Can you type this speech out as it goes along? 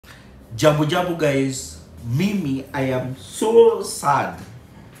Jambo guys, mimi I am so sad.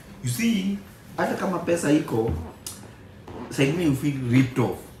 You see, hata kama pesa iko, suddenly you feel ripped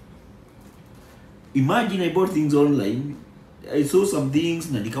off. Imagine I bought things online. I saw some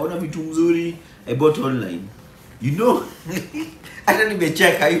things na nikaona vitu mzuri. I bought online. You know, hata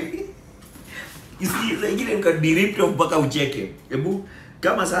nimecheka hivi. You see, like you can be ripped off mpaka ucheke. Ebu,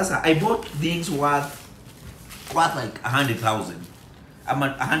 kama sasa I bought things worth like 100,000. I'm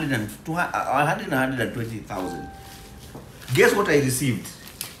at 120,000. Guess what I received?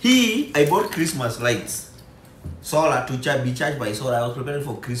 I bought Christmas lights. Solar to be charged by solar. I was preparing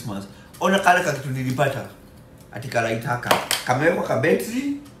for Christmas. Ona kale kakitu nilipata. Atika light haka. Kamewekwa ka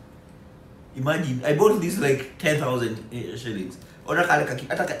battery. Imagine, I bought this like 10,000 shillings. Ona kale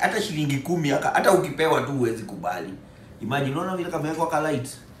hata shilingi 10 hata ukipewa tu huwezi kubali. Imagine, ona vile kamewekwa ka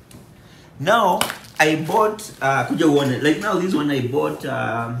light. Now I bought kuja uone, like now this one I bought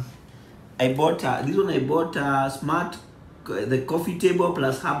smart, the coffee table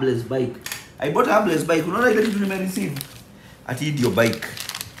plus harmless bike. I bought harmless bike. Unaona ile kitu nimereceive ati your bike.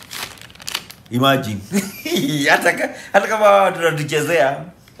 Imagine. hata kama tunatuchezea.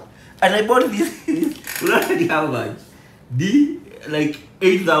 And I bought this. Unaona how much? Like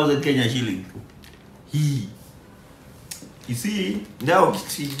 8,000 Kenya shilling. You see, now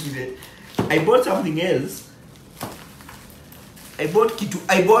I bought something else. I bought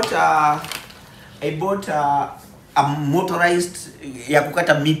a motorized ya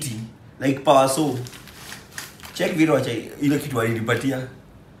kukata miti, like power saw. Check video acha ile kitu walinipatia.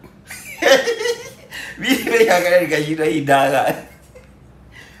 Mimi yakana nikashida hii daga.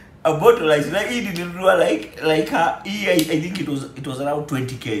 A motorized, like it didn't do like I think it was around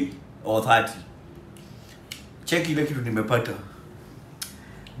 20k or 30. Check ile kitu nimepata.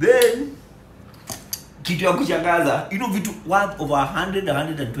 Then kitu ya kushangaza, vitu worth over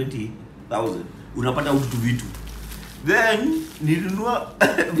 120,000 unapata utu vitu. Then nilinunua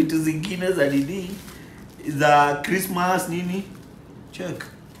vitu zingine za nini za Christmas nini. Check,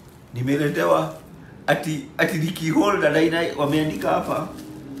 nimeletewa ati Niki holder na wameandika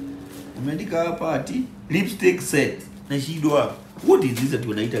hapa ati lipstick set. Na shidwa, what is this that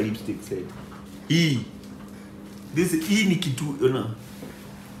wanaita lipstick set? Hii ni kitu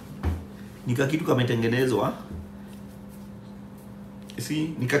nika kitu kametengenezwa.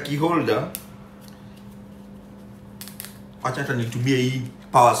 See, nika key holder. Acha hata nitumie hii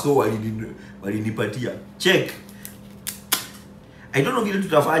power saw walinipatia. Check. I don't know vile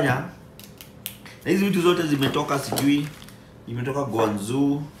tutafanya. Na hizi vitu zote zimetoka sijui. Imetoka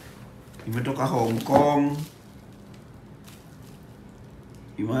Guangzhou, imetoka Hong Kong.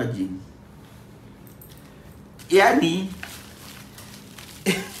 Imagine. Yani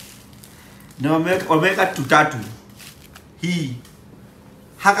na wameka tutatu.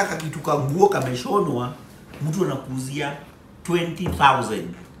 Haka kakitu ka nguo kameshonwa, mtu anakuuzia 20,000.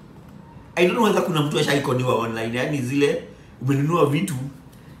 I don't know whether kuna mtu ashaikoniwa online, yani zile umenunua vitu.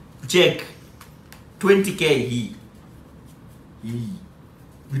 Check 20k hii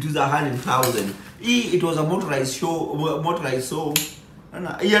vitu za 100,000. It was a motorized saw.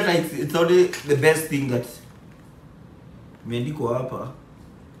 It's only the best thing that imeandikwa hapa.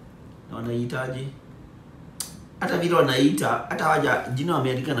 Na wanahitaji hata vile wanaita, hata waja jina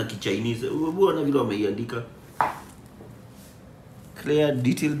wameandika na Kichinese. Unaona vile wameiandika. Clear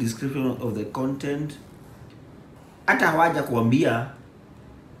detailed description of the content. Hata hawaja kuambia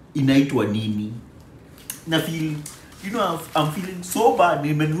inaitwa nini. Na feel, I'm feeling so bad.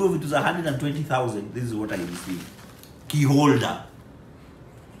 Nimenunua vitu za 120,000. This is what I received. Key holder.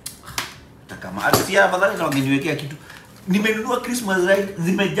 Kama asia afadhali na wangeniwekea kitu. Nimenunua Christmas light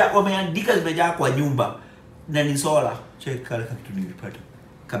wameandika zimejaa kwa nyumba na ni solar. Check kale kitu nilipata.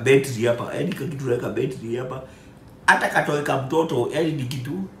 Ka battery hapa, yani kitu weka battery hapa. Hata katoweka mtoto, yani ni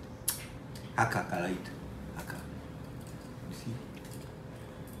kitu haka ka light. Haka. See?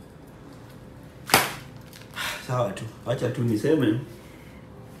 Sawa tu. Acha tu niseme.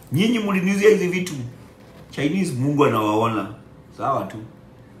 Nyinyi mliniuzia hizi vitu. Chinese Mungu anawaona. Sawa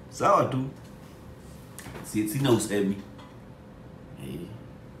tu. Sina usemi.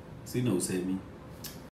 Sina usemi.